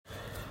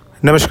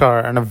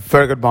Namaskar and a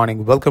very good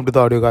morning. Welcome to the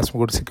audiocast from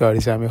Good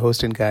Securities. I'm your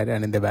host and guide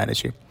Anindya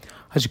Banerjee.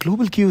 As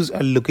global cues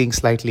are looking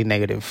slightly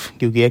negative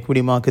क्योंकि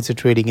equity markets are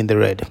trading in the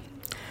red.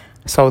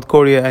 South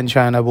Korea and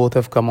China both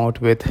have come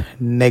out with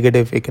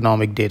negative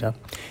economic data.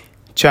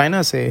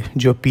 China से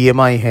जो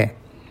PMI है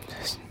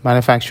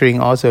manufacturing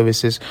और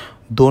services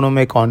दोनों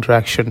में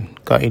contraction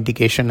का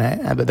indication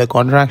है, but the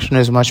contraction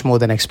is much more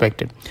than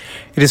expected.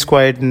 It is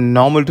quite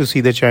normal to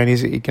see the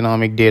Chinese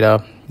economic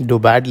data do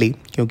badly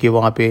क्योंकि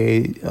वहाँ पे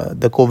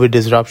the COVID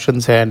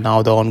disruptions है and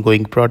now the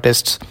ongoing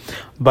protests,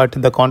 but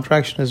the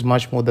contraction is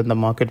much more than the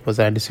market was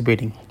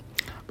anticipating.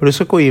 But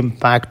उसका कोई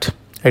impact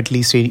at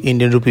least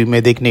Indian rupee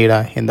में दिख नहीं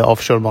रहा in the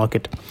offshore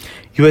market.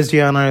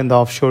 USD/INR in the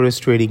offshore is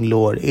trading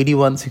lower,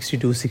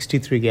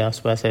 81.62.63 के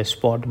आसपास है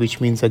spot, which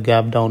means a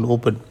gap down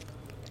open.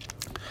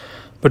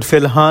 But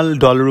फिलहाल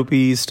dollar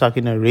rupee is stuck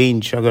in a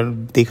range. अगर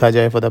देखा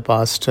जाए for the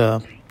past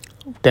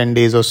 10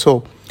 days or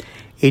so,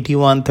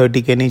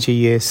 81.30 के नीचे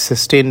ये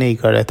sustain नहीं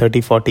कर रहा है,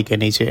 30.40 के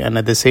नीचे, and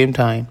at the same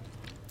time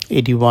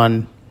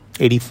 81,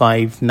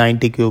 85,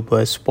 90 के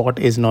ऊपर spot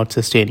is not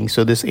sustaining.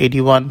 So this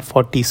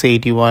 81.40 से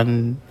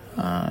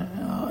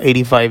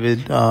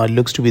 85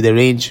 looks to be the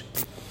range.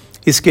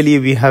 इसके लिए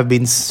we have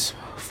been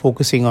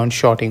focusing on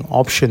shorting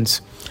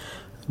options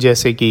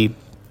जैसे कि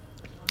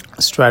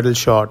straddle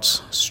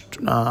shorts,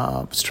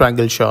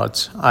 strangle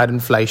shorts, iron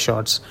fly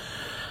shorts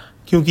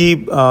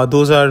क्योंकि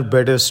those are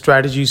better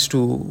strategies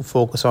to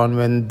focus on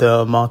when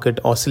the market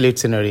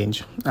oscillates in a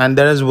range, and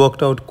that has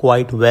worked out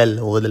quite well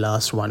over the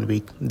last 1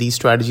 week. These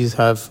strategies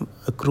have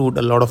accrued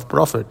a lot of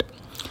profit,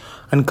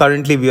 and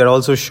currently we are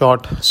also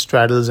short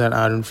straddles and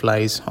iron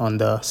flies on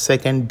the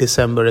 2nd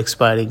December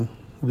expiring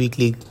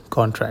weekly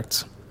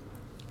contracts.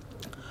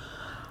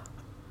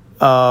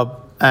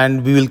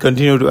 And we will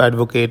continue to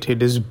advocate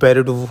it is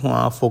better to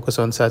focus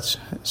on such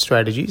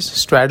strategies.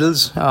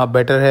 Straddles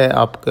better है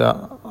आपका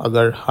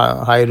अगर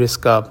high risk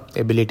का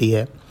ability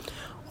है,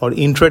 और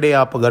intraday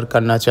आप अगर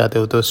करना चाहते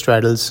हो तो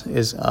straddles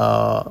is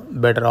a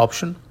better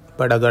option.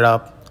 But अगर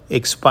आप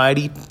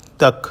expiry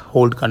तक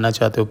hold करना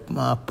चाहते हो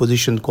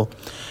position को,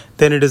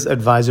 then it is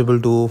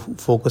advisable to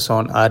focus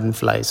on iron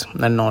flies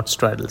and not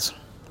straddles.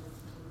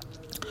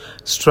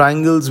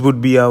 Strangles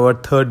would be our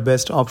third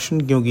best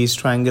option क्योंकि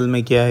strangle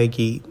में क्या है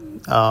कि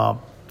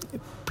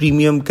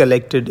premium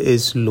collected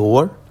is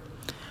lower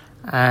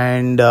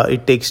and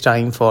it takes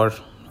time for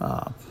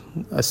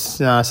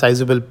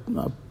sizable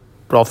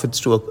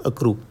profits to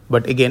accrue.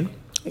 But again,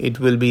 it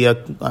will be a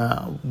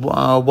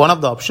one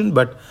of the option,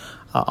 but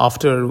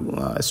after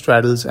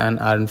straddles and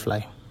iron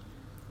fly.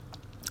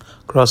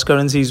 Cross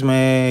currencies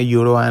में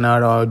euro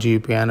INR और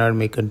GBP INR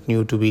may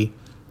continue to be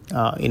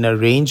in a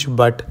range,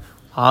 but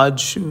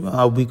आज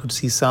we could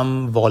see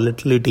some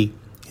volatility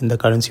in the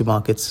currency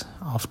markets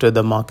after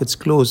the markets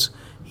close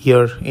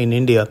here in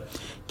India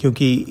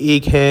क्योंकि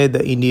एक है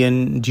the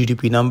Indian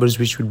GDP numbers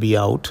which would be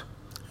out,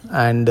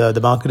 and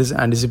the market is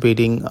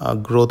anticipating a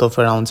growth of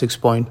around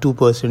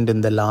 6.2%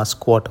 in the last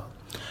quarter,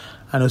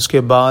 and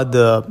उसके बाद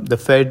the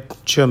Fed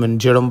chairman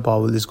Jerome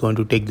Powell is going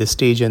to take the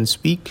stage and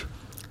speak.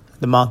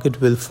 The market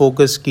will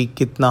focus कि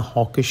कितना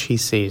hawkish he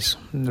says.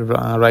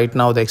 Right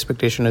now the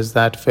expectation is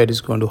that Fed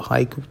is going to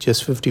hike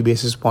just 50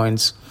 basis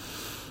points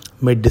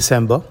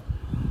mid-December.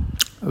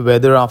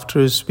 Whether after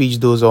his speech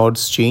those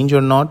odds change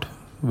or not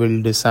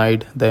will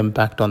decide the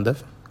impact on the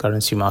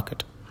currency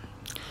market.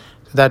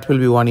 So that will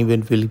be one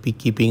event we'll be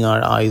keeping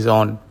our eyes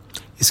on.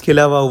 इसके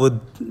अलावा over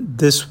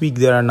this week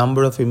there are a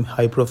number of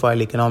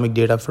high-profile economic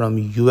data from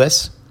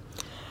US,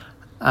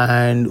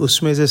 and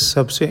उसमें से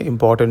सबसे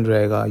important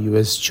रहेगा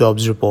US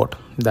jobs report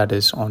that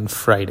is on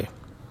Friday.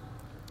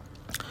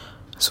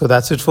 So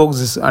that's it, folks.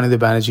 This is Anindya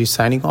Banerjee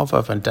signing off.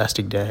 A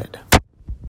fantastic day ahead.